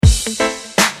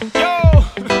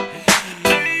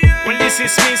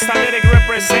is Mistha Dereck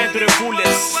represent to the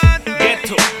fullest.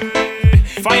 Ghetto,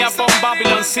 fire from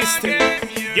Babylon system.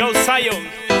 Yo, Zion.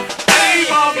 Hey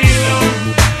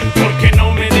Babylon, ¿por qué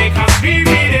no me dejas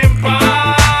vivir en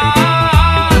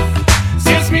paz?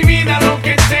 Si es mi vida lo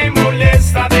que te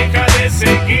molesta, deja de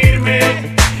seguirme.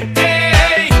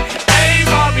 Hey, hey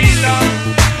Babylon,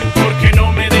 ¿por qué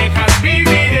no me dejas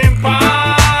vivir en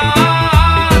paz?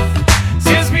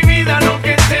 Si es mi vida lo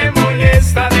que te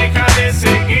molesta, deja de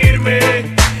seguirme.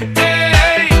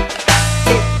 Hey,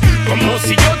 como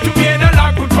si yo tuviera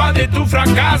la culpa de tu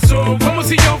fracaso, como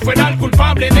si yo fuera el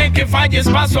culpable de que falles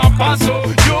paso a paso.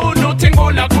 Yo no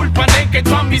tengo la culpa de que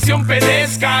tu ambición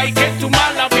perezca y que tu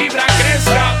mala vibra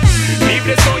crezca.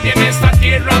 Libre soy en esta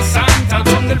tierra santa,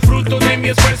 donde el fruto de mi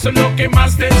esfuerzo es lo que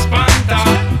más te espanta.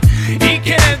 Y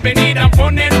quieres venir a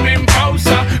ponerme en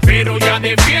pausa, pero ya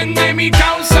defiende mi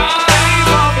causa. Ay,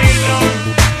 Babylon,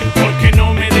 ¿por qué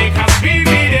no me dejas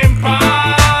vivir en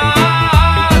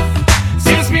paz?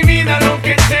 Si es mi vida lo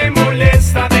que te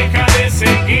molesta, deja de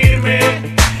seguirme.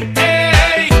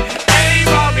 Hey, hey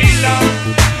Babylon,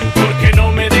 ¿por qué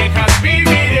no me dejas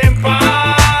vivir en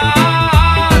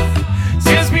paz?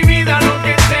 Si es mi vida lo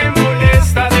que te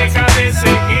molesta, deja de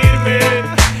seguirme.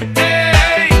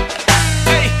 Hey,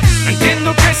 hey, no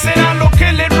entiendo qué será lo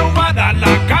que le robará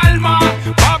la calma.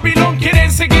 Babylon quiere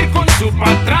seguir con su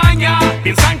patraña.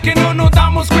 Piensan que no nos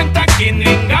damos cuenta quién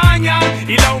engaña,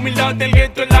 y la humildad del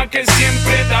gueto es la que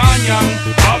siempre dañan.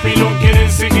 Babylon quiere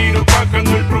seguir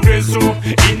opacando el progreso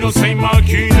y no se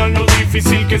imaginan lo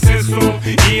difícil que es esto.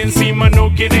 Y encima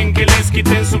no quieren que les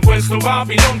quiten su puesto.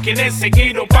 Babylon quiere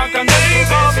seguir opacando el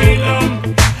progreso.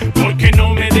 Babylon, ¿por qué no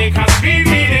me dejas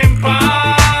vivir en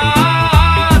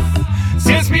paz?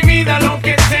 Si es mi vida lo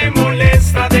que te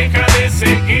molesta, deja de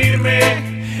seguirme.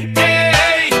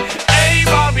 Hey, hey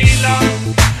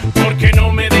Babylon, ¿por qué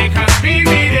no me dejas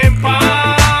vivir en paz?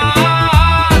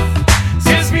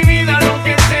 Si es mi vida lo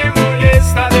que te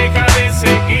molesta, deja de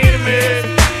seguirme.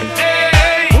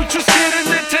 Hey, muchos quieren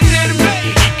detenerme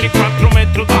y que 4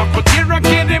 metros bajo tierra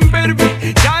quieren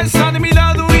verme. Ya está de mi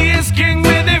lado y es quien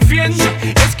me defiende,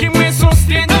 es quien me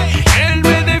sostiene, él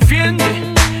me defiende.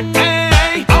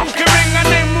 Hey, aunque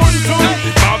vengan en montón,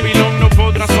 Babylon no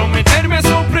podrá someterme a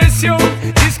su opresión.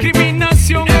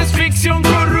 Discriminación es ficción,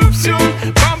 corrupción.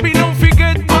 Babylon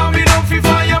forget, Babylon fi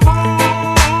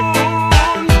fireborn.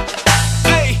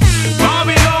 Hey,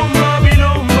 Babylon,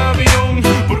 Babylon, Babylon,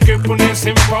 ¿por qué pones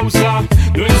en pausa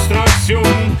nuestra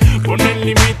acción? Ponen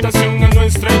limitación a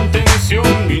nuestra intención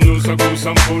y nos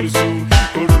acusan por su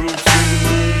corrupción.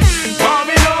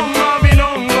 Babylon,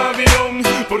 Babylon, Babylon,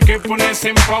 ¿por qué pones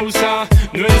en pausa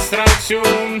nuestra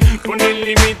acción? Ponen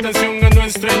limitación a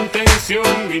nuestra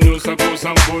intención y nos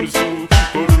acusan por su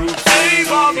corrupción. Hey,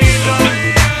 Babylon.